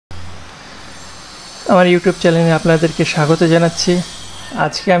আমার ইউটিউব চ্যানেলে আপনাদেরকে স্বাগত জানাচ্ছি।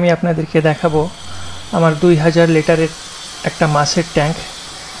 আজকে আমি আপনাদেরকে দেখাবো আমার 2000 লিটারের একটা মাছের ট্যাঙ্ক,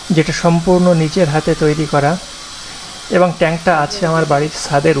 যেটা সম্পূর্ণ নিজের হাতে তৈরি করা, এবং ট্যাঙ্কটা আছে আমার বাড়ির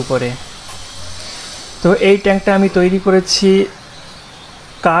ছাদের উপরে। তো এই ট্যাঙ্কটা আমি তৈরি করেছি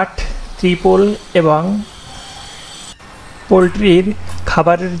কাঠ, ত্রিপল এবং পোলট্রির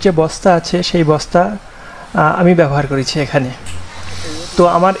খাবারের যে বস্তা আছে সেই বস্তা আমি ব্যবহার করেছি এখানে। তো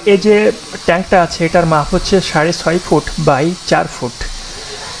আমার এই যে ট্যাঙ্কটা আছে এটার মাপ হচ্ছে 6.5 ফুট বাই 4 ফুট।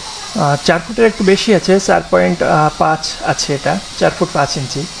 4 ফুটের একটু বেশি আছে, 4.5 আছে, এটা 4 ফুট 5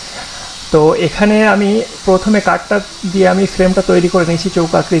 ইঞ্চি। তো এখানে আমি প্রথমে কাঠটা দিয়ে আমি ফ্রেমটা তৈরি করে নিয়েছি,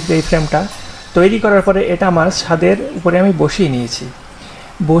 চৌকাকৃতির এই ফ্রেমটা তৈরি করার পরে এটা আমার ছাদের উপরে আমি বসিয়ে নিয়েছি।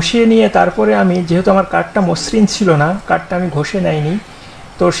 বসিয়ে নিয়ে তারপরে আমি, যেহেতু আমার কাঠটা মসৃণ ছিল না, কাঠটা আমি ঘষে নেয়নি,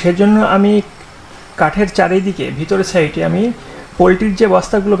 তো সেজন্য আমি কাঠের চারিদিকে ভিতরের সাইডে আমি পোলট্রির যে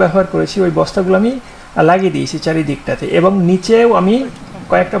বস্তাগুলো ব্যবহার করেছি ওই বস্তাগুলো আমি লাগিয়ে দিয়েছি চারিদিকটাতে, এবং নিচেও আমি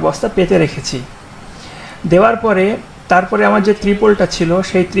কয়েকটা বস্তা পেতে রেখেছি। দেওয়ার পরে তারপরে আমার যে ত্রিপলটা ছিল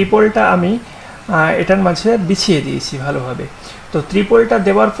সেই ত্রিপলটা আমি এটার মাঝে বিছিয়ে দিয়েছি ভালোভাবে। তো ত্রিপলটা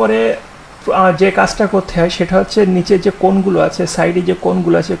দেওয়ার পরে যে কাজটা করতে হয় সেটা হচ্ছে নিচে যে কোণগুলো আছে, সাইডে যে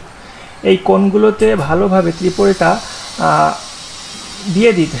কোণগুলো আছে, এই কোণগুলোতে ভালোভাবে ত্রিপলটা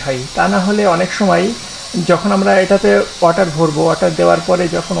দিয়ে দিতে হয়। তা না হলে অনেক সময় যখন আমরা এটাতে ওয়াটার ভরবো, ওয়াটার দেওয়ার পরে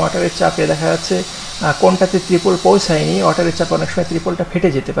যখন ওয়াটারের চাপে দেখা যাচ্ছে কোনটাতে ত্রিপল পৌঁছায়নি, ওয়াটারের চাপে অনেক সময় ত্রিপলটা ফেটে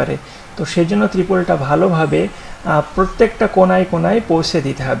যেতে পারে। তো সেই জন্য ত্রিপলটা ভালোভাবে প্রত্যেকটা কোনায় কোনায় পৌঁছে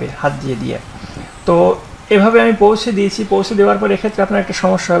দিতে হবে হাত দিয়ে দিয়ে। তো এভাবে আমি পৌঁছে দিয়েছি। পৌঁছে দেওয়ার পর এক্ষেত্রে আপনার একটা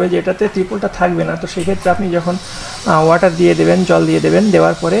সমস্যা হবে যে এটাতে ত্রিপলটা থাকবে না। তো সেক্ষেত্রে আপনি যখন ওয়াটার দিয়ে দেবেন, জল দিয়ে দেবেন,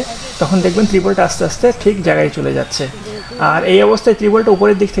 দেওয়ার পরে তখন দেখবেন ত্রিপলটা আস্তে আস্তে ঠিক জায়গায় চলে যাচ্ছে। আর এই অবস্থায় ত্রিপলটা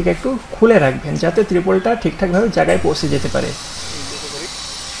উপরের দিক থেকে একটু খুলে রাখবেন যাতে ত্রিপলটা ঠিকঠাকভাবে জায়গায় পৌঁছে যেতে পারে।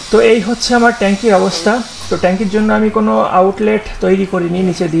 তো এই হচ্ছে আমার ট্যাঙ্কির অবস্থা। তো ট্যাঙ্কির জন্য আমি কোনো আউটলেট তৈরি করিনি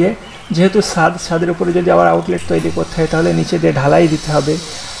নিচে দিয়ে, যেহেতু ছাদের উপরে যদি আবার আউটলেট তৈরি করতে হয় তাহলে নিচে দিয়ে ঢালাই দিতে হবে,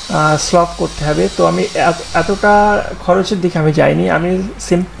 স্লপ করতে হবে। তো আমি এতটা খরচের দিকে আমি যাইনি। আমি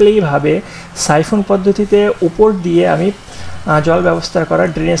সিম্পলিভাবে সাইফন পদ্ধতিতে উপর দিয়ে আমি জল ব্যবস্থা করার,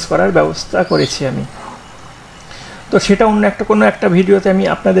 ড্রেনেজ করার ব্যবস্থা করেছি আমি। তো সেটা অন্য কোনো একটা ভিডিওতে আমি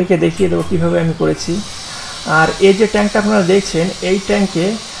আপনাদেরকে দেখিয়ে দেবো কীভাবে আমি করেছি। আর এই যে ট্যাঙ্কটা আপনারা দেখছেন, এই ট্যাঙ্কে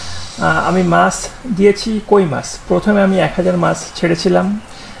আমি মাছ দিয়েছি, কই মাছ। প্রথমে আমি 1000 মাছ ছেড়েছিলাম,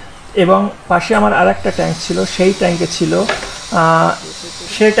 এবং পাশে আমার আর একটা ট্যাঙ্ক ছিল, সেই ট্যাঙ্কে ছিল,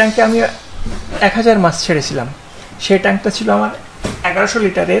 সেই ট্যাঙ্কে আমি 1000 মাছ ছেড়েছিলাম। সেই ট্যাঙ্কটা ছিল আমার 1100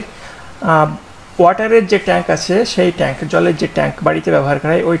 লিটারের ওয়াটারের যে ট্যাঙ্ক আছে, সেই ট্যাঙ্ক, জলের যে ট্যাঙ্ক বাড়িতে ব্যবহার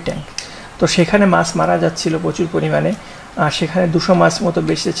করা হয় ওই ট্যাঙ্ক। তো সেখানে মাছ মারা যাচ্ছিল প্রচুর পরিমাণে। সেখানে 200 মাছ মতো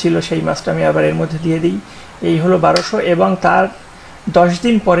বেশি ছিল, সেই মাছটা আমি আবার এর মধ্যে দিয়ে দিই। এই হলো 1200, এবং তার 10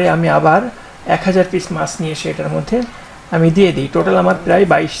 দিন পরে আমি আবার 1000 পিস মাছ নিয়ে এসে এটার মধ্যে আমি দিয়ে দিই। টোটাল আমার প্রায়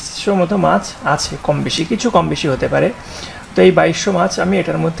 2200 মতো মাছ আছে, কম বেশি, কিছু কম বেশি হতে পারে। তো এই 2200 মাছ আমি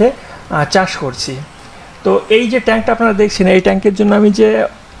এটার মধ্যে চাষ করছি। তো এই যে ট্যাঙ্কটা আপনারা দেখছেন, এই ট্যাঙ্কের জন্য আমি যে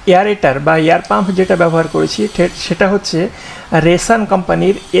এয়ারেটার বা এয়ার পাম্প যেটা ব্যবহার করেছি সেটা হচ্ছে রেসান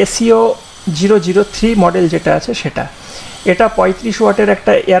কোম্পানির এসিও 003 মডেল যেটা আছে সেটা। এটা 35 ওয়াটের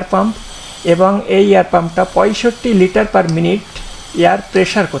একটা এয়ার পাম্প, এবং এই air পাম্পটা 65 litre per minute air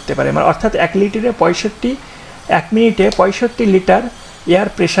pressure করতে পারে, মানে অর্থাৎ 1 মিনিটে 65 লিটার এয়ার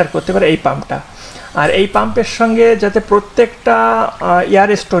প্রেশার করতে পারে এই পাম্পটা। আর এই পাম্পের সঙ্গে যাতে প্রত্যেকটা এয়ার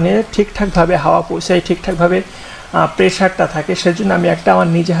স্টোনে ঠিকঠাকভাবে হাওয়া পৌঁছায়, ঠিকঠাকভাবে প্রেশারটা থাকে, সেজন্য আমি একটা আমার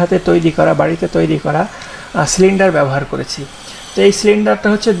নিজে হাতে তৈরি করা, বাড়িতে তৈরি করা সিলিন্ডার ব্যবহার করেছি। তো এই সিলিন্ডারটা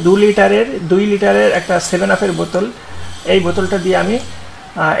হচ্ছে 2 লিটারের একটা 7-আপের বোতল। এই বোতলটা দিয়ে আমি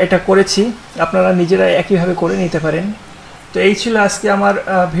এটা করেছি, আপনারা নিজেরা একইভাবে করে নিতে পারেন। তো এই ছিল আজকে আমার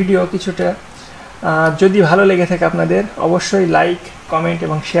ভিডিও কিছুটা। যদি ভালো লেগে থাকে আপনাদের, অবশ্যই লাইক, কমেন্ট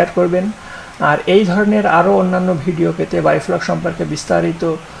এবং শেয়ার করবেন। আর এই ধরনের আরও অন্যান্য ভিডিও পেতে, বায়োফ্লক সম্পর্কে বিস্তারিত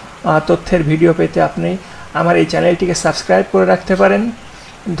তথ্যের ভিডিও পেতে আপনি আমার এই চ্যানেলটিকে সাবস্ক্রাইব করে রাখতে পারেন।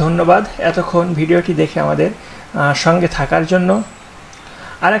 ধন্যবাদ এতক্ষণ ভিডিওটি দেখে আমাদের সঙ্গে থাকার জন্য।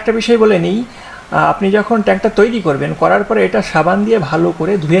 আর একটা বিষয় বলে নিই, আপনি যখন ট্যাঙ্কটা তৈরি করবেন, করার পরে এটা সাবান দিয়ে ভালো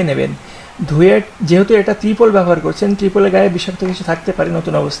করে ধুয়ে নেবেন। ধুয়ে, যেহেতু এটা ত্রিপল ব্যবহার করছেন, ত্রিপলের গায়ে বিষাক্ত কিছু থাকতে পারে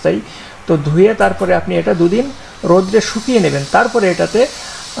নতুন অবস্থায়, তো ধুয়ে তারপরে আপনি এটা 2 দিন রোদ্রে শুকিয়ে নেবেন। তারপরে এটাতে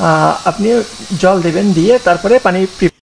আপনি জল দেবেন, দিয়ে তারপরে পানি